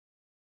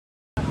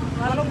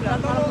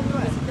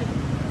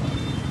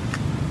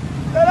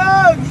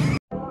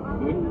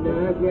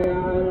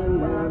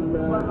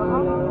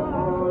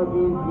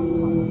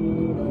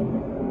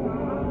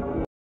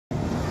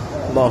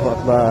Allahu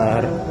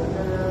Akbar.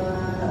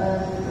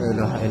 La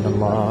ilaha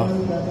illallah.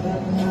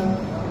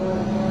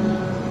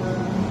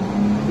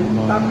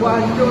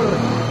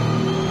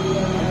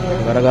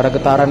 Gara-gara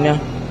getarannya.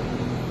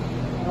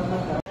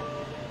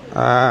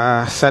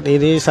 Saat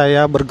ini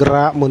saya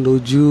bergerak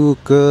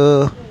menuju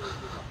ke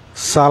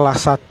salah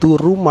satu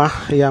rumah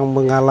yang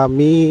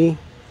mengalami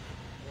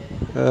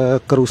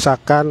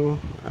kerusakan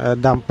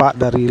dampak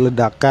dari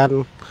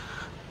ledakan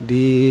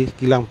di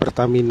Kilang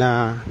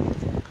Pertamina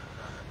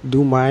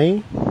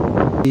Dumai.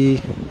 Di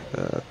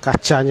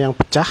kacanya yang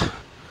pecah.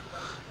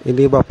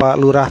 Ini Bapak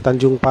Lurah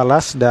Tanjung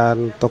Palas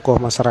dan tokoh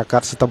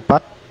masyarakat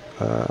setempat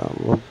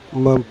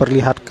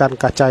memperlihatkan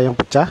kaca yang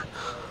pecah.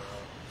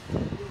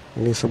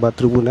 Ini Sobat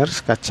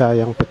Tribuners, kaca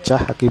yang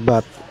pecah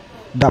akibat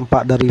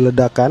dampak dari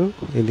ledakan.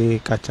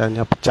 Ini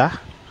kacanya pecah.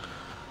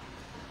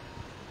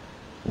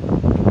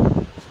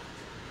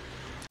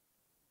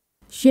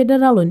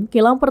 Sederalun,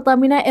 Kilang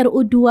Pertamina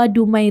RU2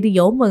 Dumai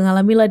Riau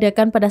mengalami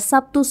ledakan pada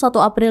Sabtu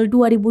 1 April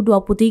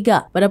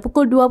 2023 pada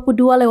pukul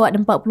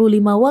 22.45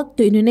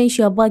 waktu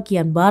Indonesia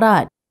bagian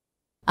Barat.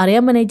 Area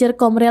Manajer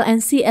Comm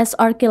and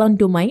CSR Kilang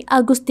Dumai,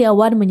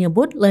 Agustiawan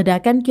menyebut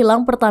ledakan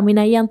Kilang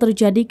Pertamina yang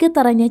terjadi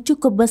getarannya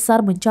cukup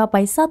besar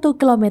mencapai 1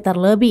 km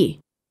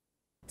lebih.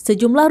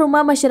 Sejumlah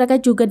rumah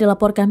masyarakat juga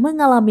dilaporkan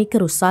mengalami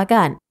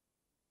kerusakan.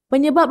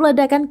 Penyebab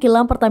ledakan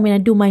Kilang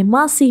Pertamina Dumai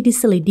masih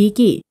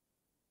diselidiki.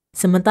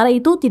 Sementara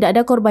itu, tidak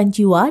ada korban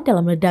jiwa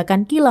dalam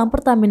ledakan Kilang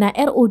Pertamina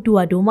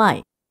RU2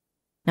 Dumai.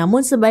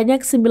 Namun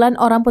sebanyak 9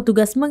 orang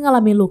petugas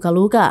mengalami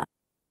luka-luka.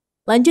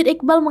 Lanjut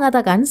Iqbal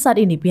mengatakan saat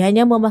ini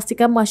pihaknya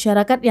memastikan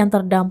masyarakat yang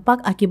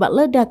terdampak akibat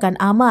ledakan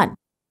aman.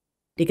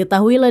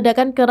 Diketahui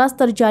ledakan keras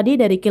terjadi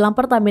dari Kilang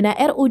Pertamina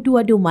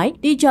RU2 Dumai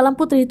di Jalan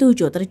Putri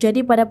 7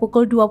 terjadi pada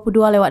pukul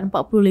 22.45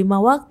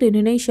 waktu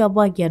Indonesia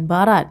bagian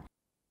Barat.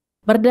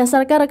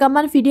 Berdasarkan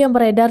rekaman video yang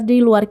beredar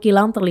di luar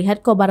kilang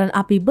terlihat kobaran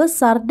api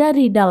besar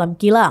dari dalam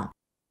kilang.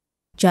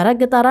 Jarak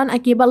getaran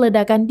akibat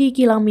ledakan di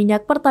kilang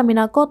minyak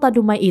Pertamina Kota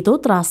Dumai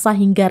itu terasa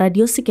hingga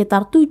radius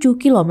sekitar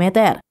 7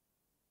 km.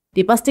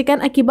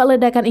 Dipastikan akibat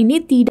ledakan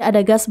ini tidak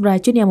ada gas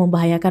beracun yang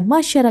membahayakan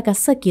masyarakat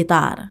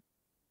sekitar.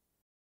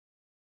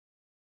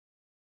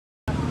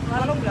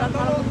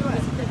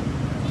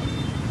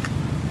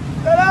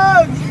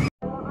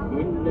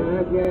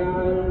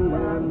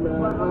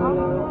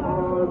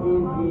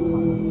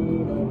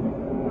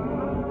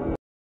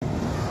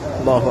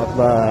 Allahu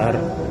Akbar.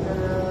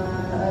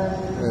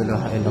 La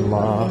ilaha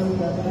illallah.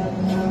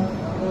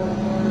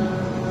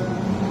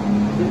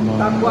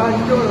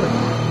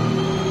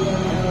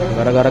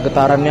 Gara-gara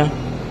getarannya.